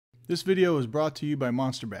This video is brought to you by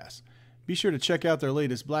Monster Bass. Be sure to check out their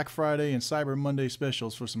latest Black Friday and Cyber Monday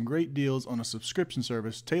specials for some great deals on a subscription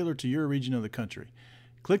service tailored to your region of the country.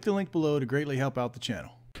 Click the link below to greatly help out the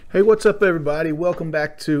channel. Hey, what's up everybody? Welcome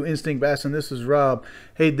back to Instinct Bassin. This is Rob.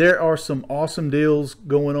 Hey, there are some awesome deals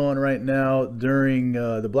going on right now during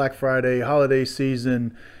the Black Friday holiday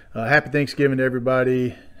season. Happy Thanksgiving to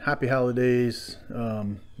everybody. Happy holidays.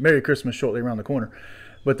 Merry Christmas shortly around the corner.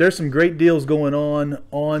 But there's some great deals going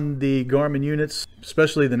on the Garmin units,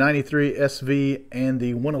 especially the 93 SV and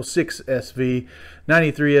the 106 SV.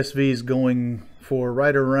 93 SV is going for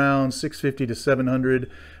right around $650 to $700,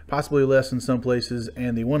 possibly less in some places,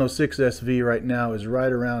 and the 106 SV right now is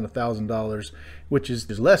right around $1,000, which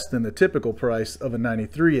is less than the typical price of a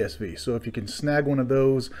 93 SV. So if you can snag one of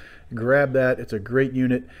those, grab that. It's a great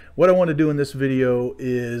unit. What I want to do in this video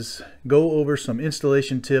is go over some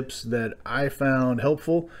installation tips that I found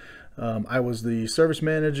helpful. I was the service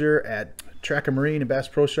manager at Tracker Marine and Bass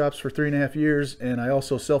Pro Shops for 3.5 years, and I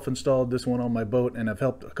also self-installed this one on my boat, and I've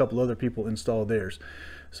helped a couple other people install theirs.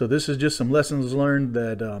 So this is just some lessons learned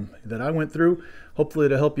that I went through, hopefully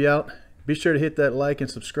to help you out. Be sure to hit that like and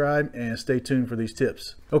subscribe, and stay tuned for these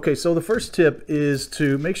tips. Okay, so the first tip is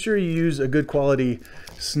to make sure you use a good quality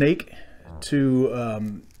snake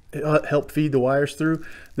to help feed the wires through.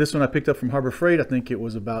 This one I picked up from Harbor Freight. I think it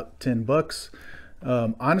was about 10 bucks.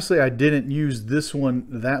 Honestly, I didn't use this one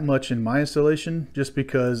that much in my installation just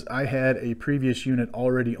because I had a previous unit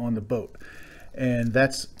already on the boat. And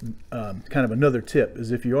that's kind of another tip,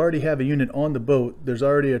 is if you already have a unit on the boat, there's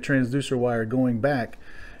already a transducer wire going back,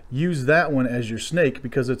 use that one as your snake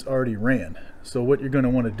because it's already ran. So what you're going to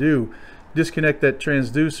want to do, disconnect that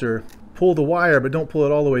transducer, pull the wire, but don't pull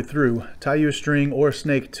it all the way through, tie you a string or a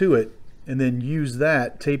snake to it, and then use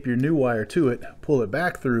that, tape your new wire to it, pull it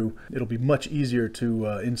back through. It'll be much easier to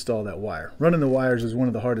install that wire. Running the wires is one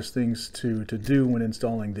of the hardest things to do when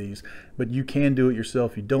installing these, but you can do it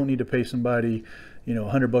yourself. You don't need to pay somebody, you know,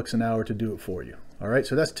 100 bucks an hour to do it for you. All right,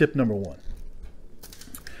 so that's tip number one.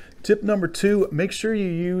 Tip number two, make sure you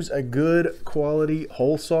use a good quality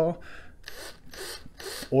hole saw,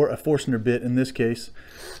 or a Forstner bit in this case,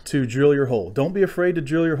 to drill your hole. Don't be afraid to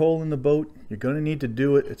drill your hole in the boat. You're going to need to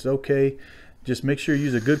do it. It's okay. Just make sure you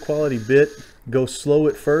use a good quality bit. Go slow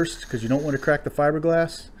at first because you don't want to crack the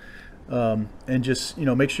fiberglass. And just, you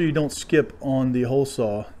know, make sure you don't skip on the hole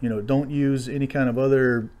saw. You know, don't use any kind of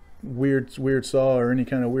other weird saw or any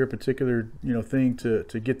kind of weird particular, you know, thing to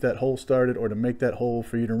get that hole started or to make that hole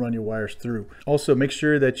for you to run your wires through. Also, make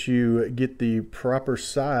sure that you get the proper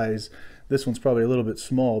size. This one's probably a little bit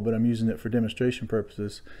small, but I'm using it for demonstration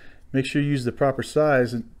purposes. Make sure you use the proper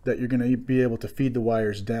size that you're going to be able to feed the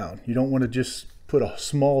wires down. You don't want to just put a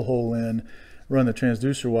small hole in, run the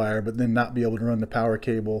transducer wire, but then not be able to run the power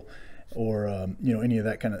cable or you know, any of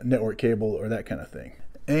that kind of network cable or that kind of thing.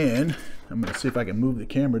 And I'm going to see if I can move the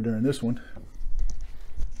camera during this one.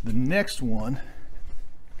 The next one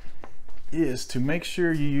is to make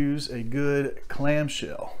sure you use a good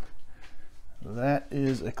clamshell. That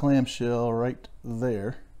is a clamshell right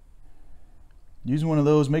there. Use one of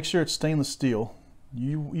those. Make sure it's stainless steel.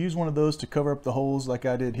 You use one of those to cover up the holes like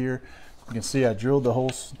I did here. You can see I drilled the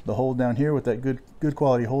hole down here with that good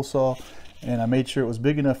quality hole saw, and I made sure it was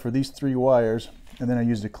big enough for these 3 wires, and then I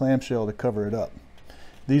used a clamshell to cover it up.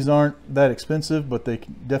 These aren't that expensive, but they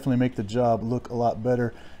can definitely make the job look a lot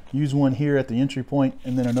better. Use one here at the entry point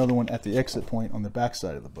and then another one at the exit point on the back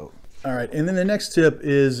side of the boat. All right, and then the next tip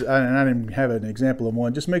is, and I didn't have an example of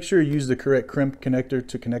one, just make sure you use the correct crimp connector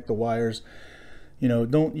to connect the wires. You know,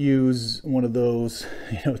 don't use one of those,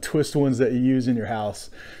 you know, twist ones that you use in your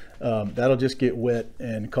house. That'll just get wet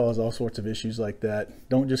and cause all sorts of issues like that.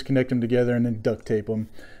 Don't just connect them together and then duct tape them.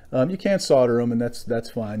 You can solder them, and that's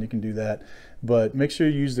fine. You can do that. But make sure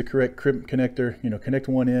you use the correct crimp connector. You know, connect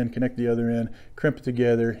one end, connect the other end, crimp it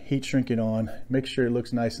together, heat shrink it on, make sure it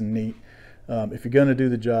looks nice and neat. If you're going to do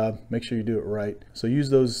the job, make sure you do it right. So use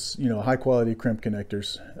those, you know, high quality crimp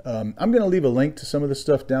connectors. I'm going to leave a link to some of the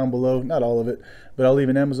stuff down below, not all of it, but I'll leave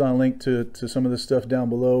an Amazon link to some of the stuff down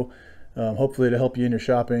below, hopefully to help you in your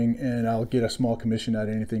shopping, and I'll get a small commission out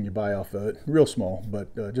of anything you buy off of it. Real small,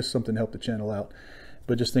 but just something to help the channel out.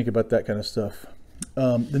 But just think about that kind of stuff.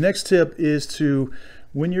 The next tip is to,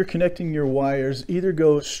 when you're connecting your wires, either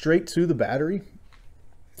go straight to the battery,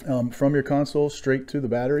 from your console straight to the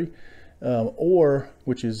battery, or,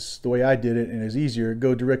 which is the way I did it and is easier,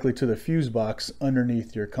 go directly to the fuse box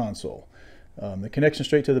underneath your console. The connection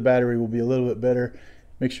straight to the battery will be a little bit better.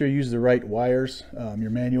 Make sure you use the right wires.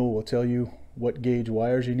 Your manual will tell you what gauge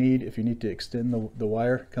wires you need if you need to extend the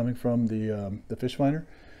wire coming from the Fishfinder.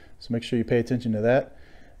 So make sure you pay attention to that.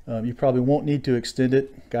 You probably won't need to extend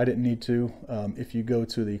it. I didn't need to if you go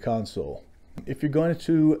to the console. If you're going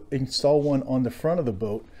to install one on the front of the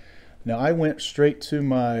boat, now I went straight to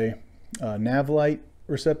my nav light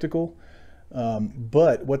receptacle,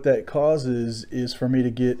 but what that causes is for me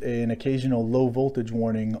to get an occasional low voltage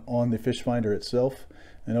warning on the Fishfinder itself.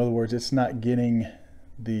 In other words, it's not getting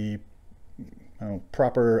the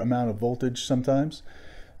proper amount of voltage sometimes,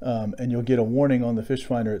 and you'll get a warning on the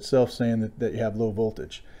Fishfinder itself saying that you have low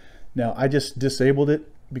voltage. Now I just disabled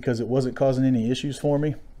it because it wasn't causing any issues for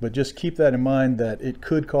me, but just keep that in mind that it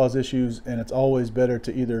could cause issues, and it's always better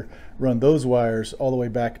to either run those wires all the way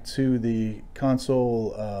back to the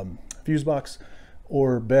console fuse box,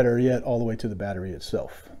 or better yet, all the way to the battery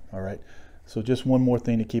itself. All right, so just one more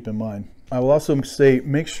thing to keep in mind. I will also say,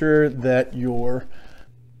 make sure that your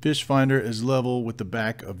Fishfinder is level with the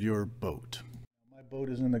back of your boat. My boat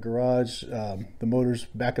is in the garage. The motor's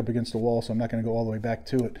back up against the wall, so I'm not going to go all the way back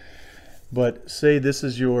to it. But say this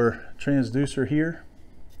is your transducer here.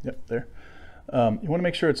 Yep, there. You want to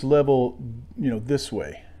make sure it's level, this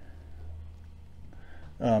way,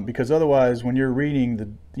 because otherwise, when you're reading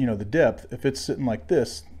the depth, if it's sitting like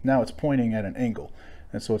this, now it's pointing at an angle,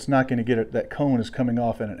 and so it's not going to get it. That cone is coming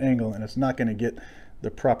off at an angle, and it's not going to get the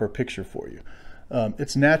proper picture for you.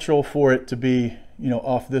 It's natural for it to be,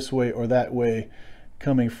 off this way or that way,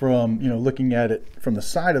 coming from, looking at it from the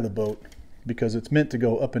side of the boat, because it's meant to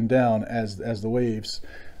go up and down as the waves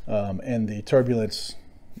and the turbulence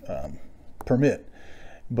permit.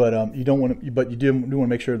 But you don't want to. But you do want to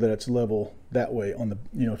make sure that it's level that way on the.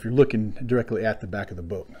 If you're looking directly at the back of the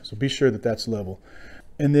boat, so be sure that that's level.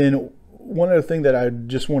 And then one other thing that I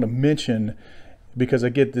just want to mention, because I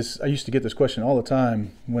used to get this question all the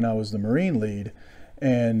time when I was the Marine lead,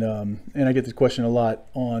 and I get this question a lot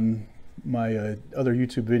on my other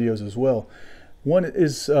YouTube videos as well. One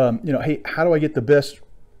is, hey, how do I get the best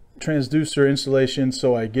transducer installation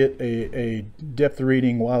so I get a depth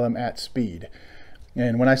reading while I'm at speed?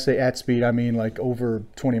 And when I say at speed, I mean like over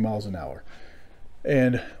 20 miles an hour.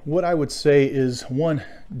 And what I would say is, one,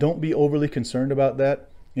 don't be overly concerned about that.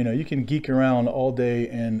 You can geek around all day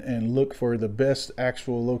and look for the best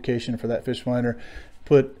actual location for that Fishfinder,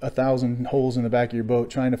 put 1,000 holes in the back of your boat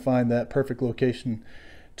trying to find that perfect location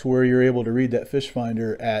to where you're able to read that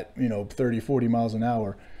Fishfinder at 30, 40 miles an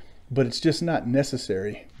hour. But it's just not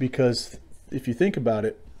necessary, because if you think about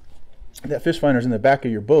it, that Fishfinder is in the back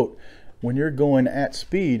of your boat. When you're going at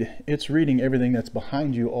speed, it's reading everything that's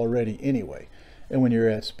behind you already anyway. And when you're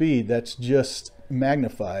at speed, that's just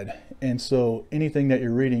magnified. And so anything that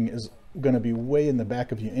you're reading is going to be way in the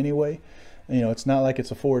back of you anyway. It's not like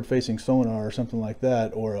it's a forward-facing sonar or something like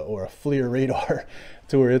that, or a FLIR radar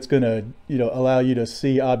to where it's going to allow you to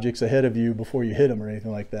see objects ahead of you before you hit them or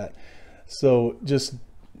anything like that. So just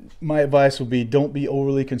my advice would be, don't be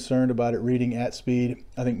overly concerned about it reading at speed.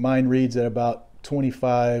 I think mine reads at about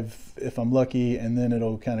 25 if I'm lucky, and then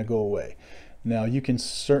it'll kind of go away. Now you can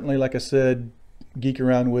certainly, like I said, geek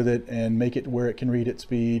around with it and make it where it can read at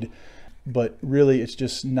speed, but really it's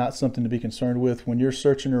just not something to be concerned with. When you're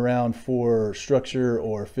searching around for structure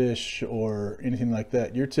or fish or anything like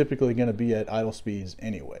that, you're typically going to be at idle speeds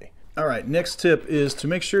anyway. All right, next tip is to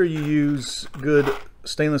make sure you use good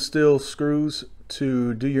stainless steel screws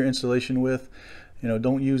to do your installation with.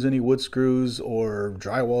 Don't use any wood screws or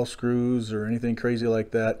drywall screws or anything crazy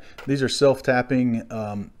like that. These are self-tapping,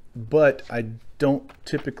 but I don't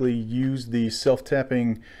typically use the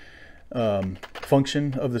self-tapping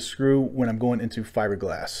function of the screw when I'm going into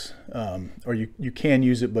fiberglass. Or you can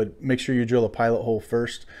use it, but make sure you drill a pilot hole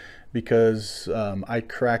first, because I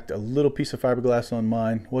cracked a little piece of fiberglass on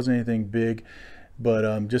mine. Wasn't anything big,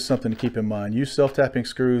 but just something to keep in mind. Use self-tapping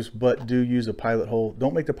screws, but do use a pilot hole.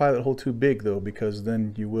 Don't make the pilot hole too big though, because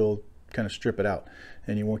then you will kind of strip it out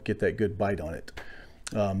and you won't get that good bite on it.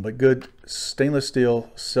 But good stainless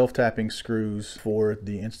steel self-tapping screws for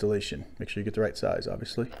the installation. Make sure you get the right size,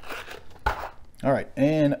 obviously. All right,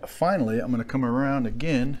 and finally, I'm going to come around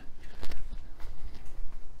again.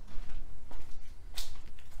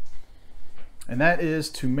 And that is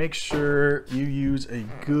to make sure you use a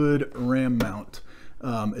good ram mount.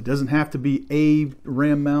 It doesn't have to be a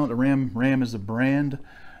ram mount. Ram is a brand,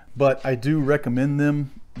 but I do recommend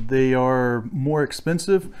them. They are more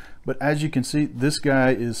expensive, but as you can see, this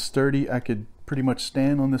guy is sturdy. I could pretty much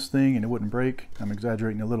stand on this thing and it wouldn't break. I'm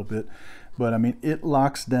exaggerating a little bit, but I mean, it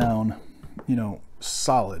locks down,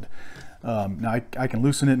 solid. Now I can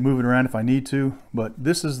loosen it and move it around if I need to, but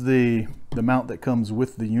this is the mount that comes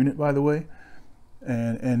with the unit, by the way.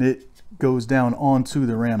 and it goes down onto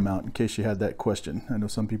the ram mount, in case you had that question. I know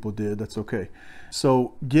some people did. That's okay.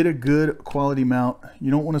 So get a good quality mount.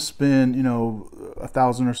 You don't want to spend, you know,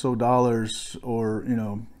 $1,000 or so, or, you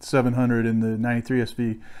know, 700 in the 93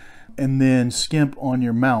 SV, and then skimp on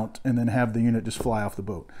your mount and then have the unit just fly off the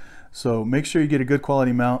boat. So make sure you get a good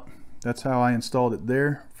quality mount. That's how I installed it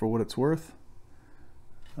there, for what it's worth.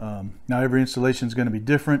 Now every installation is going to be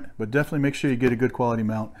different, but definitely make sure you get a good quality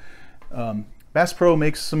mount. Bass Pro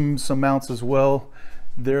makes some mounts as well.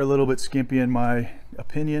 They're a little bit skimpy in my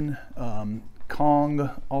opinion. Kong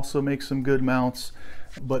also makes some good mounts,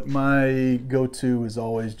 but my go-to has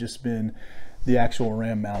always just been the actual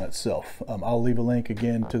ram mount itself. I'll leave a link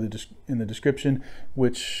again to in the description,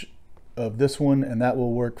 which of this one, and that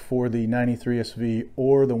will work for the 93 SV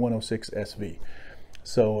or the 106 SV.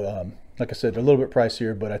 So like I said, they're a little bit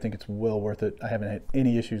pricier, but I think it's well worth it. I haven't had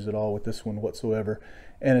any issues at all with this one whatsoever,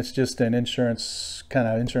 and it's just an insurance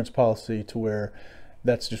policy to where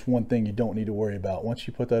that's just one thing you don't need to worry about. Once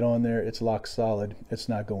you put that on there, it's locked solid. It's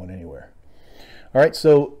not going anywhere. All right,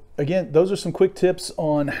 so again, those are some quick tips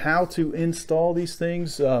on how to install these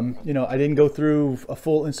things. You know, I didn't go through a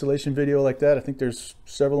full installation video like that. I think there's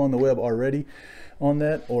several on the web already on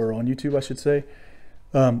that, or on YouTube, I should say.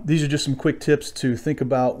 These are just some quick tips to think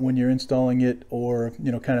about when you're installing it, or,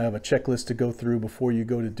 you know, kind of have a checklist to go through before you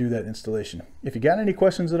go to do that installation. If you got any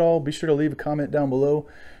questions at all, be sure to leave a comment down below.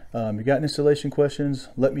 If you got installation questions,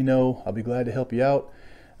 let me know. I'll be glad to help you out.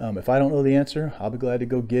 If I don't know the answer, I'll be glad to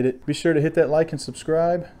go get it. Be sure to hit that like and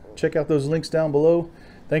subscribe. Check out those links down below.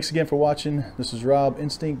 Thanks again for watching. This is Rob,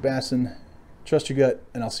 Instinct Bassin. Trust your gut,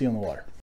 and I'll see you on the water.